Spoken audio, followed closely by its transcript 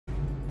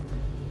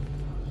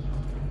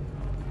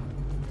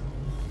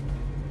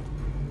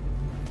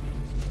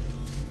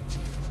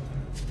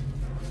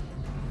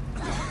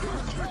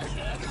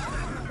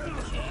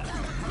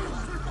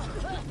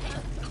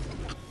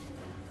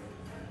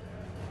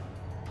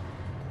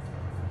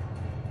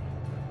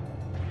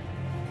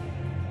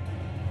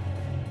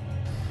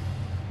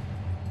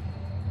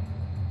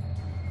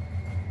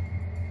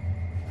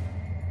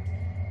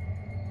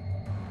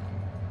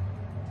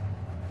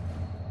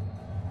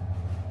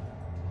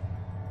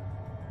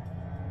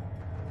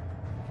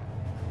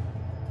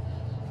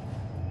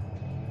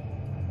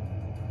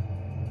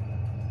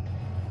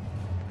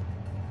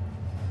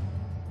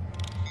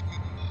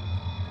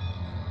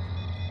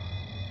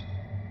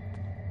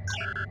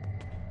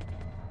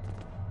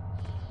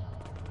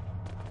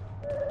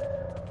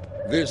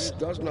This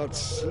does not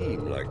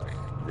seem like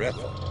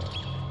Grethel.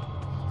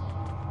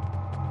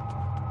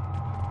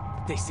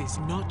 This is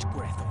not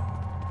Grethel.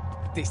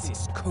 This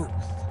is Koth.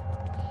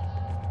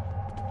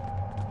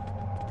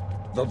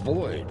 The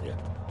Void.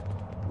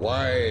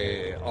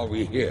 Why are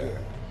we here?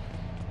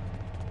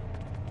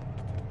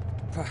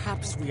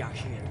 Perhaps we are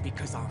here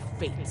because our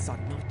fates are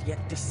not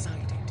yet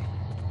decided.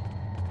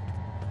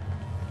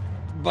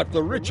 But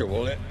the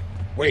ritual...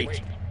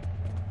 Wait!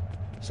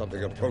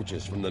 Something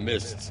approaches from the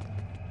mists.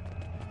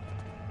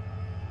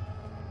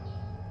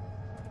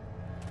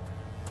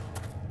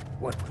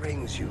 What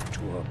brings you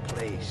to a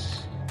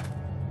place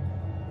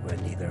where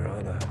neither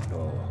honor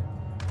nor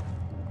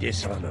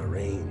dishonor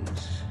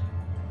reigns?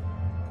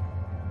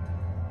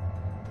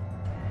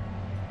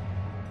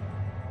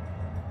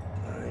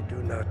 I do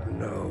not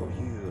know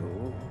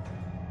you.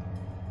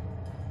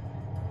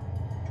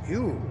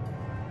 You,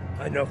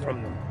 I know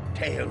from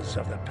tales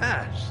of the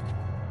past.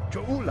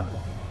 Jo'ula,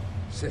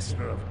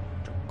 sister of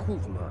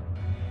Tukuvma,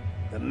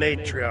 the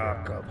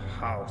matriarch of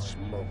House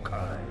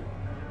Mokai.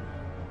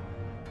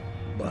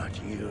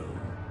 But you,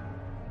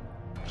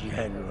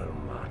 General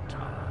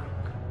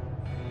Martok,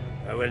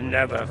 I will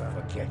never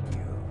forget you.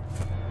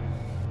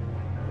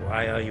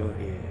 Why are you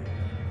here?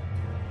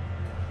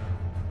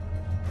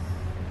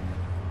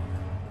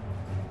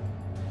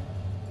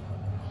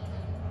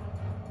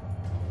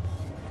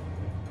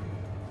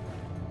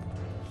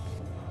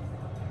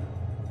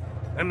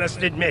 I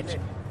must admit,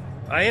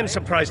 I am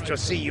surprised to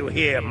see you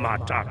here,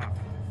 Martok.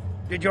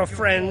 Did your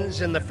friends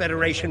in the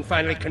Federation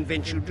finally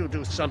convince you to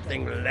do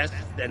something less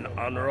than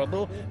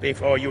honorable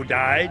before you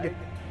died?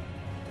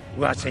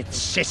 Was it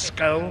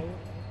Cisco?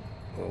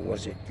 Or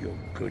was it your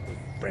good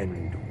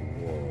friend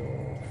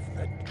Worf,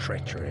 the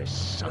treacherous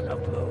son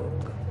of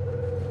Log?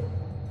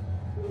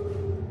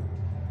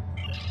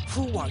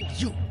 Who are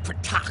you,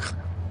 Pratak?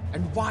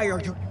 And why are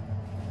you...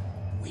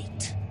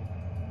 Wait.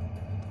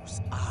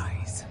 Those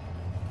eyes.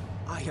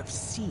 I have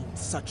seen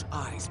such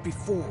eyes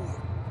before.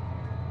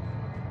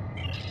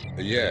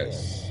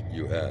 Yes,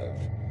 you have.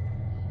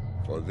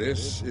 For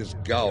this is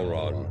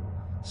Gowron,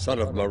 son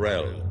of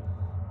Morel,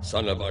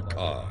 son of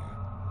Akar.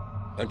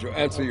 And to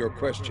answer your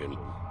question,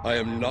 I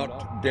am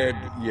not dead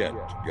yet,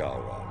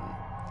 Gowron.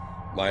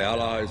 My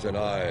allies and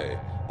I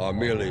are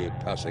merely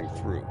passing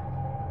through.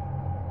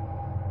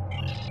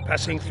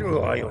 Passing through,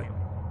 are you?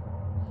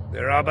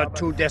 There are but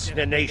two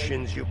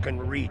destinations you can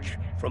reach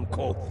from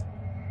Koth,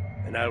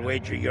 and I'll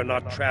wager you're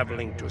not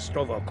traveling to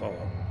Stovokor.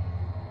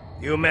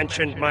 You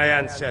mentioned my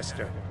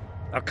ancestor,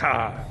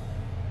 Akar.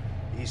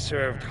 He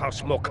served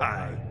House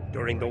Mokai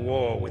during the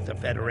war with the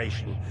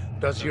Federation.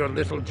 Does your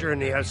little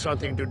journey have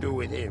something to do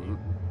with him?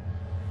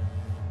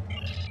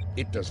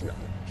 It does not.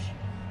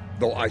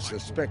 Though I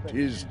suspect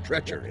his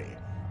treachery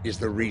is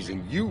the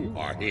reason you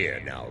are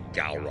here now,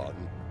 Gowron.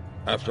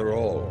 After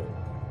all,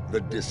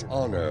 the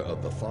dishonor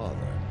of the father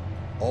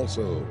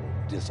also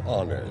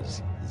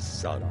dishonors his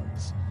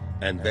sons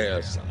and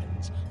their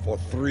sons for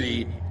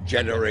 3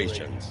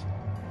 generations.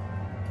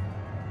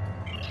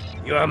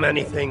 You are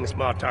many things,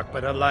 Martok,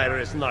 but a liar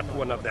is not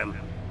one of them.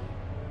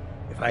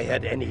 If I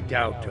had any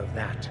doubt of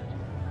that,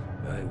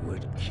 I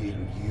would kill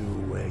you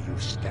where you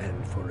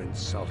stand for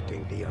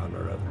insulting the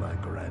honor of my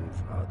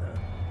grandfather.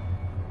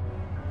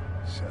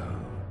 So,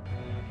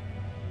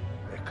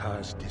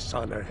 because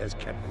dishonor has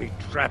kept me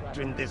trapped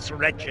in this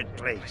wretched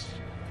place.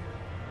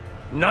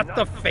 Not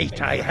the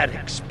fate I had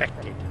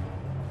expected.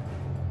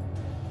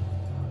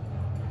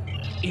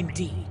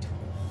 Indeed.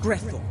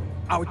 Grethel,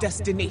 our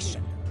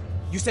destination.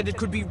 You said it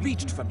could be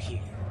reached from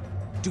here.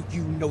 Do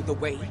you know the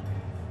way?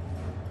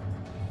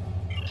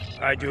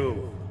 I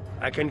do.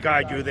 I can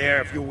guide you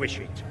there if you wish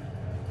it.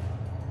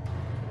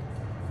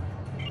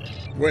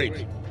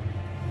 Wait.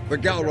 The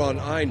Gowron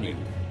I knew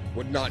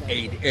would not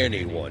aid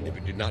anyone if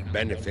it did not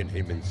benefit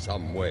him in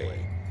some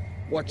way.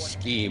 What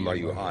scheme are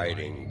you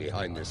hiding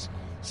behind this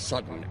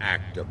sudden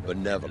act of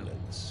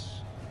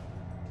benevolence?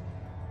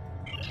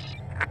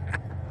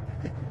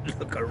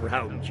 Look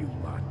around you,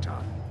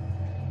 Martok.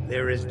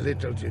 There is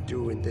little to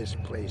do in this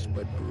place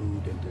but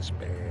brood and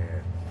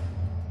despair.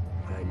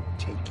 I'm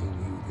taking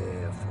you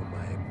there for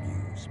my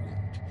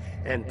amusement.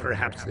 And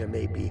perhaps there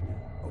may be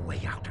a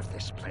way out of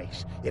this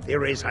place. If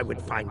there is, I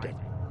would find it.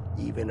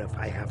 Even if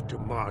I have to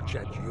march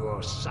at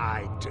your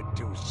side to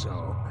do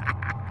so.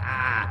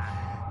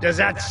 Does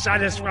that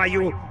satisfy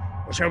you?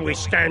 Or shall we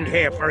stand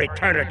here for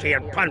eternity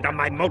and ponder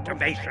my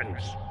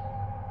motivations?